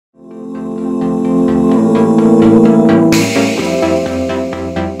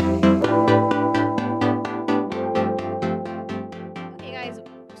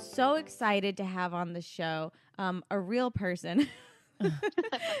excited to have on the show a real person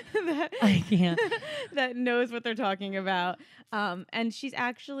that, I can't. that knows what they're talking about. And she's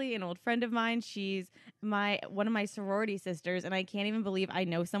actually an old friend of mine. She's one of my sorority sisters, and I can't even believe I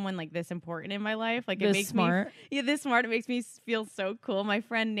know someone like this important in my life. Like, it This makes smart. me this smart. It makes me feel so cool. My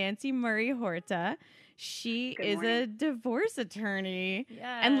friend Nancy Horta. She Good is morning. a divorce attorney,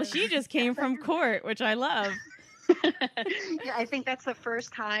 Yeah. and she just came from court, which I love. Yeah, I think that's the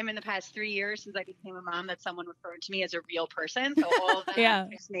first time in the past 3 years since I became a mom that someone referred to me as a real person. So all of that Yeah.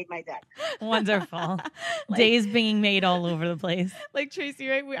 just made my day. Wonderful. Like- Days being made all over the place. Like Tracy,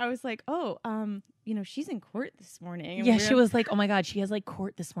 right? I was like, oh, she's in court this morning. And Yeah, we she were- was like, oh my God, she has like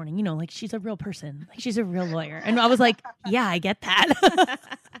court this morning. You know, like she's a real person. Like she's a real lawyer. And I was like, yeah, I get that.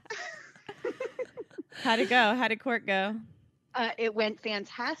 How'd it go? How did court go? It went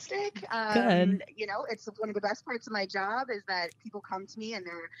fantastic. Good. You know, it's one of the best parts of my job is that people come to me and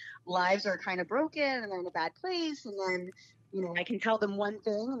their lives are kind of broken and they're in a bad place. And then, you know, I can tell them one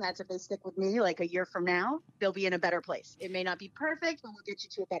thing, and that's if they stick with me, like a year from now, they'll be in a better place. It may not be perfect, but we'll get you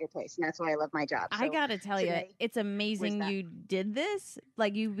to a better place. And that's why I love my job. I So gotta tell you, today it's amazing that. you did this.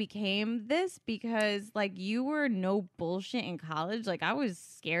 Like, you became this because, like, you were no bullshit in college. Like, I was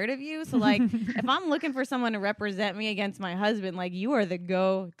scared of you. So, like, if I'm looking for someone to represent me against my husband, like, you are the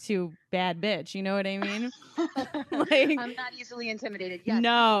go-to bad bitch. You know what I mean? Like, I'm not easily intimidated. Yes, no.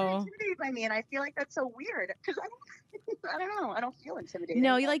 people are intimidated by me, and I feel like that's so weird because I don't know. I don't feel intimidated.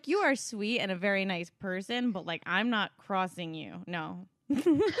 No, you are sweet and a very nice person, but like, I'm not crossing you. No. Well,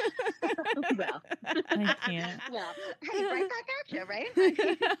 I can't. well, hey, right back at you, right? I mean,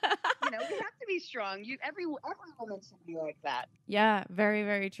 you know, we have to be strong. Every woman should be like that. Yeah, very,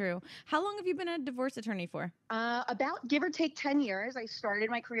 very true. How long have you been a divorce attorney for? About give or take 10 years. I started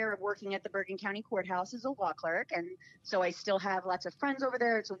my career working at the Bergen County Courthouse as a law clerk, and so I still have lots of friends over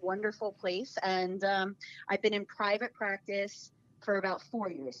there. It's a wonderful place, and I've been in private practice for about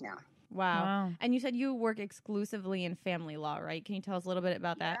 4 years now. Wow. And you said you work exclusively in family law, right? Can you tell us a little bit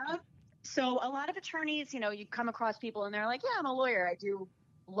about that? Yeah. So a lot of attorneys, you know, you come across people and they're like, yeah, I'm a lawyer. I do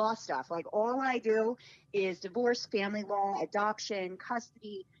law stuff. Like, all I do is divorce, family law, adoption,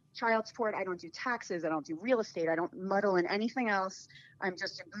 custody, child support. I don't do taxes. I don't do real estate. I don't muddle in anything else. I'm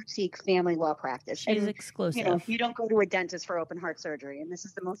just a boutique family law practice. She's And, exclusive. you know, you don't go to a dentist for open heart surgery. And this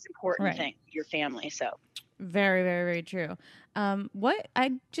is the most important Right. thing, your family. So Very, very, very true. I'm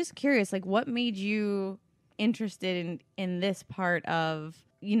just curious, like, what made you interested in this part of,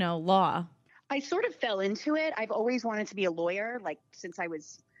 you know, law? I sort of fell into it. I've always wanted to be a lawyer, like since I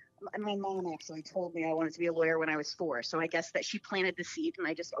was. My mom actually told me I wanted to be a lawyer when I was 4. So I guess that she planted the seed, and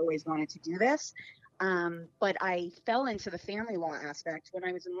I just always wanted to do this. But I fell into the family law aspect. When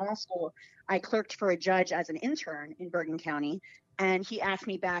I was in law school, I clerked for a judge as an intern in Bergen County, and he asked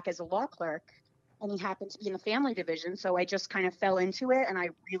me back as a law clerk, and he happened to be in the family division. So I just kind of fell into it, and I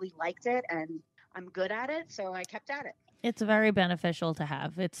really liked it, and I'm good at it. So I kept at it. It's very beneficial to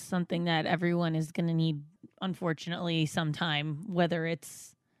have. It's something that everyone is going to need, unfortunately, sometime, whether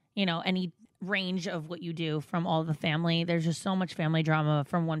it's, you know, any range of what you do from all the family. There's just so much family drama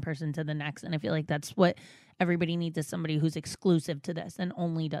from one person to the next. And I feel like that's what everybody needs, is somebody who's exclusive to this and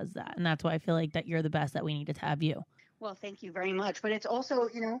only does that. And that's why I feel like that you're the best, that we need to have you. Well, thank you very much. But it's also,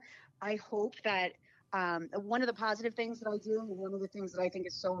 you know, I hope that one of the positive things that I do, and one of the things that I think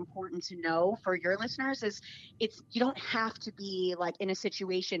is so important to know for your listeners, is you don't have to be like in a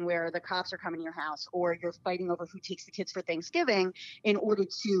situation where the cops are coming to your house or you're fighting over who takes the kids for Thanksgiving in order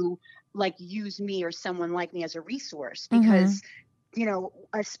to like use me or someone like me as a resource. Because you know,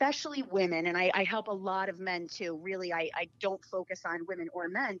 especially women, and I help a lot of men too. Really, I don't focus on women or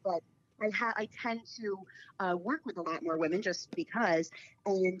men, but I tend to work with a lot more women just because.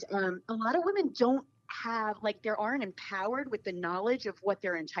 And a lot of women don't have, like, they aren't empowered with the knowledge of what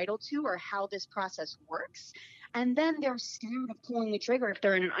they're entitled to or how this process works. And then they're scared of pulling the trigger if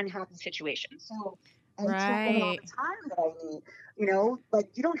they're in an unhappy situation. So I tell women all the time that I meet, you know, like,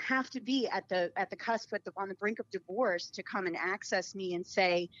 you don't have to be at the cusp, on the brink of divorce to come and access me and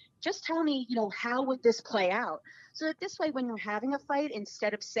say, just tell me, you know, how would this play out? So that this way, when you're having a fight,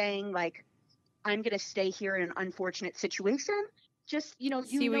 instead of saying like, I'm going to stay here in an unfortunate situation, just, you know,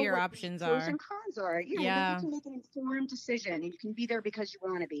 See what your what options the pros are. and cons are. Yeah. You can make an informed decision, and you can be there because you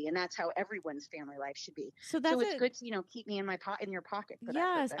want to be, and that's how everyone's family life should be. So it's good to, you know, keep me in your pocket. For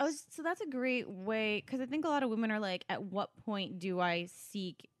yes, that purpose. so that's a great way, because I think a lot of women are like, at what point do I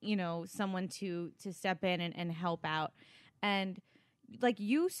seek, you know, someone to step in and help out? And like,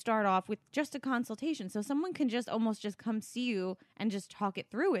 you start off with just a consultation, so someone can just almost just come see you and just talk it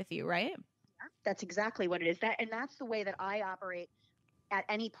through with you, right? That's exactly what it is. That's the way that I operate at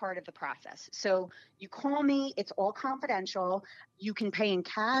any part of the process. So you call me, it's all confidential. You can pay in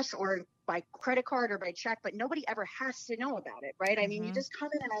cash or by credit card or by check, but nobody ever has to know about it, right? I mean, you just come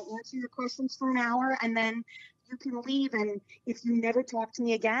in and I answer your questions for an hour and then you can leave. And if you never talk to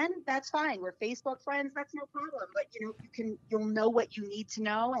me again, that's fine. We're Facebook friends. That's no problem. But you'll know what you need to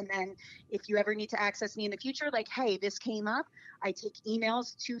know. And then if you ever need to access me in the future, like, hey, this came up. I take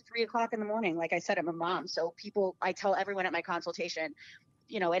emails 2-3 o'clock in the morning. Like I said, I'm a mom. So I tell everyone at my consultation,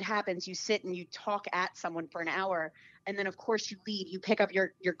 it happens. You sit and you talk at someone for an hour. And then, of course, you leave. You pick up your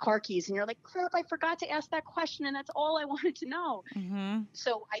car keys and you're like, crap, I forgot to ask that question. And that's all I wanted to know.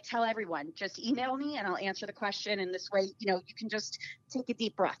 So I tell everyone, just email me and I'll answer the question. And this way, you can just take a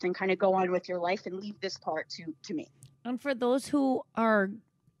deep breath and kind of go on with your life and leave this part to me. And for those who are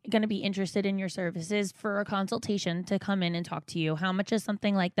going to be interested in your services for a consultation to come in and talk to you, how much does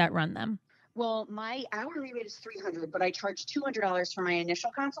something like that run them? Well, my hourly rate is $300, but I charge $200 for my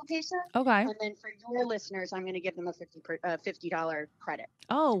initial consultation. Okay. And then for your listeners, I'm going to give them a $50 credit.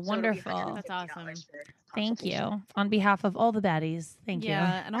 Oh, So wonderful. That's awesome. Thank you. On behalf of all the baddies, thank you.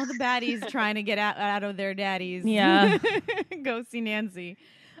 Yeah, and all the baddies trying to get out of their daddies. Yeah. Go see Nancy.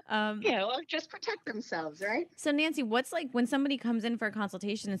 Just protect themselves, right? So Nancy, what's like when somebody comes in for a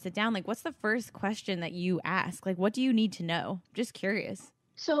consultation and sit down, like what's the first question that you ask? Like, what do you need to know? Just curious.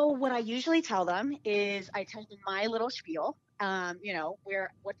 So what I usually tell them is I tell them my little spiel,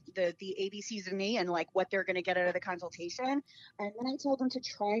 what the ABCs of me and like what they're going to get out of the consultation. And then I tell them to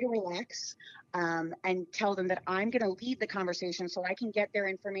try to relax and tell them that I'm going to lead the conversation so I can get their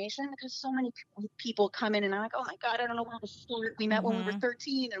information, because so many people come in and I'm like, oh my God, I don't know where to start. We met when we were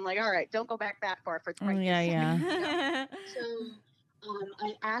 13. And I'm like, all right, don't go back that far for 20 Yeah. So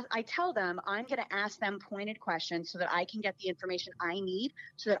I tell them I'm going to ask them pointed questions so that I can get the information I need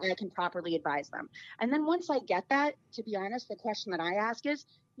so that I can properly advise them. And then once I get that, to be honest, the question that I ask is,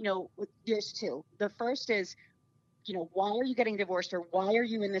 there's two. The first is, why are you getting divorced, or why are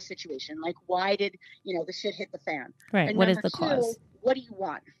you in this situation? Like, why did, the shit hit the fan? Right. And what is the two, cause? What do you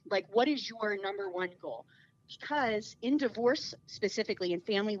want? Like, what is your number one goal? Because in divorce, specifically in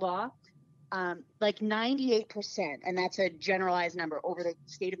family law, like 98%, and that's a generalized number over the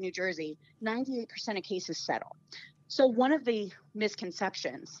state of New Jersey, 98% of cases settle. So one of the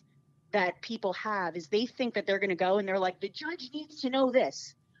misconceptions that people have is they think that they're going to go and they're like, the judge needs to know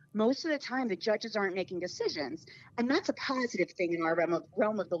this. Most of the time, the judges aren't making decisions. And that's a positive thing in our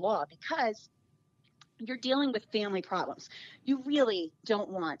realm of the law, because you're dealing with family problems. You really don't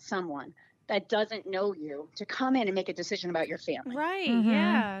want someone that doesn't know you to come in and make a decision about your family. Right.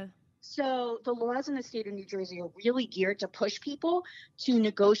 Yeah. So the laws in the state of New Jersey are really geared to push people to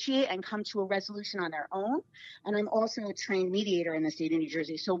negotiate and come to a resolution on their own. And I'm also a trained mediator in the state of New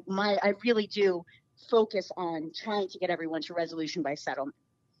Jersey. So I really do focus on trying to get everyone to resolution by settlement.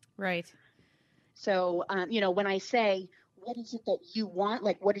 Right. So, when I say, what is it that you want?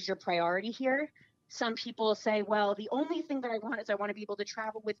 Like, what is your priority here? Some people say, well, the only thing that I want is I want to be able to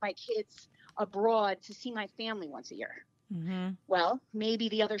travel with my kids abroad to see my family once a year. Well, maybe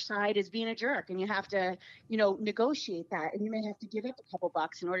the other side is being a jerk and you have to, negotiate that, and you may have to give up a couple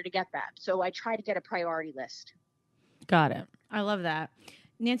bucks in order to get that. So I try to get a priority list. Got it. I love that.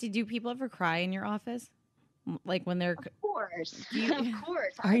 Nancy, do people ever cry in your office? Like when they're... Of course. Of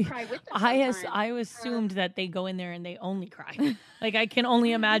course. I cry with them sometimes. I assumed that they go in there and they only cry. Like, I can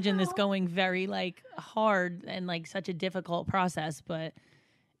only imagine this going very, hard and, such a difficult process. But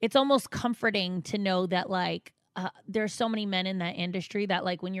it's almost comforting to know that, there's so many men in that industry that,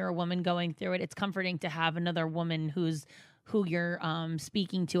 when you're a woman going through it, it's comforting to have another woman who you're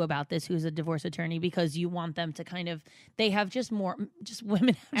speaking to about this, who's a divorce attorney, because you want them to they have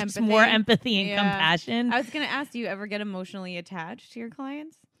women have just more empathy and compassion. Oh, I was going to ask, do you ever get emotionally attached to your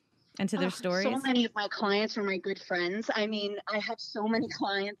clients and to their stories? So many of my clients are my good friends. I mean, I have so many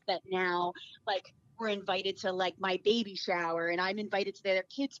clients that now, we're invited to my baby shower, and I'm invited to their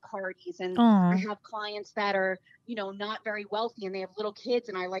kids' parties. And I have clients that are, not very wealthy and they have little kids,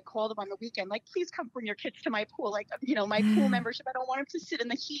 and I call them on the weekend, please come bring your kids to my pool. My pool membership, I don't want them to sit in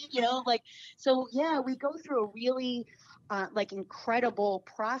the heat, so yeah, we go through a really incredible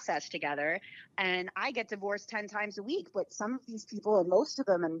process together. And I get divorced 10 times a week, but some of these people, and most of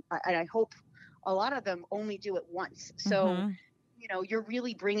them, and I hope a lot of them, only do it once. So you're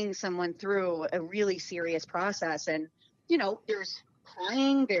really bringing someone through a really serious process. And, there's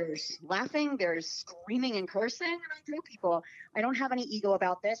crying, there's laughing, there's screaming and cursing. And I tell people, I don't have any ego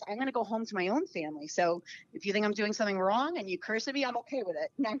about this. I'm going to go home to my own family. So if you think I'm doing something wrong and you curse at me, I'm okay with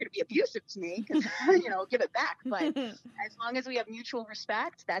it. You're not going to be abusive to me because, give it back. But as long as we have mutual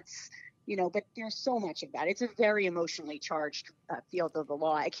respect, that's, but there's so much of that. It's a very emotionally charged field of the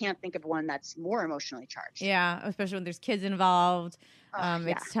law. I can't think of one that's more emotionally charged. Yeah, especially when there's kids involved.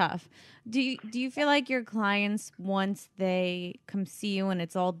 It's tough. Do you feel like your clients, once they come see you and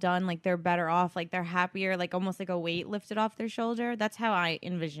it's all done, like they're better off, like they're happier, like almost like a weight lifted off their shoulder? That's how I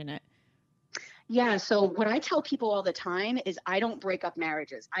envision it. Yeah. So what I tell people all the time is I don't break up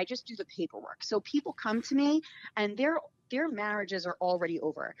marriages. I just do the paperwork. So people come to me and their marriages are already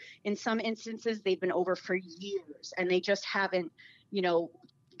over. In some instances, they've been over for years and they just haven't,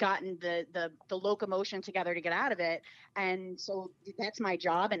 gotten the locomotion together to get out of it. And so that's my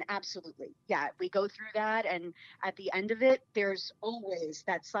job. And absolutely, yeah, we go through that. And at the end of it, there's always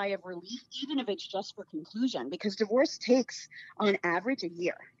that sigh of relief, even if it's just for conclusion, because divorce takes on average a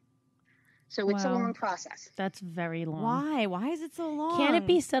year. So it's a long process. That's very long. Why? Why is it so long? Can't it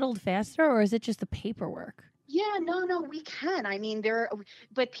be settled faster, or is it just the paperwork? Yeah, no, we can. I mean,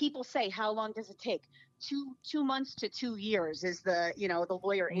 but people say, how long does it take? 2 months to 2 years is the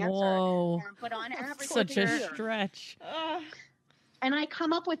lawyer answer. Whoa. But on average, such a stretch. And I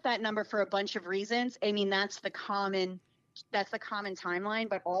come up with that number for a bunch of reasons. I mean, that's the common timeline,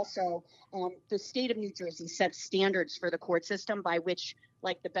 but also the state of New Jersey sets standards for the court system by which,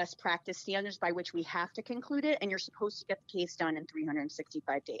 like the best practice standards by which we have to conclude it, and you're supposed to get the case done in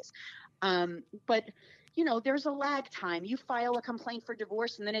 365 days. But there's a lag time. You file a complaint for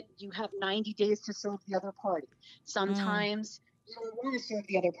divorce, and then you have 90 days to serve the other party. Sometimes you don't want to serve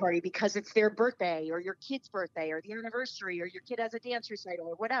the other party because it's their birthday or your kid's birthday or the anniversary or your kid has a dance recital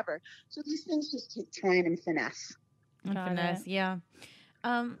or whatever. So these things just take time and finesse. Yeah.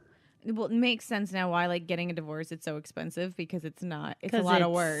 Well, it makes sense now why, like, getting a divorce, it's so expensive because it's a lot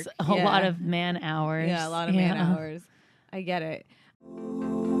of work. A lot of man hours. Yeah, a lot of man hours. I get it.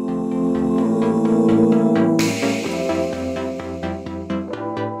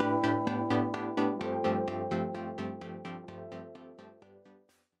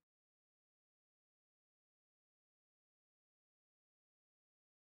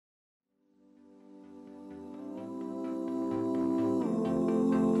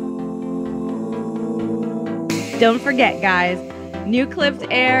 Don't forget, guys, new clips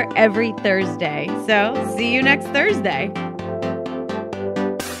air every Thursday. So see you next Thursday.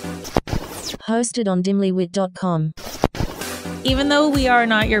 Hosted on dimlywit.com. Even though we are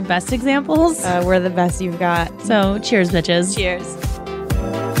not your best examples, We're the best you've got. So cheers, bitches. Cheers.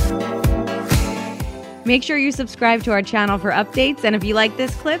 Make sure you subscribe to our channel for updates. And if you like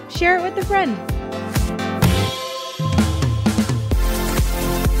this clip, share it with a friend.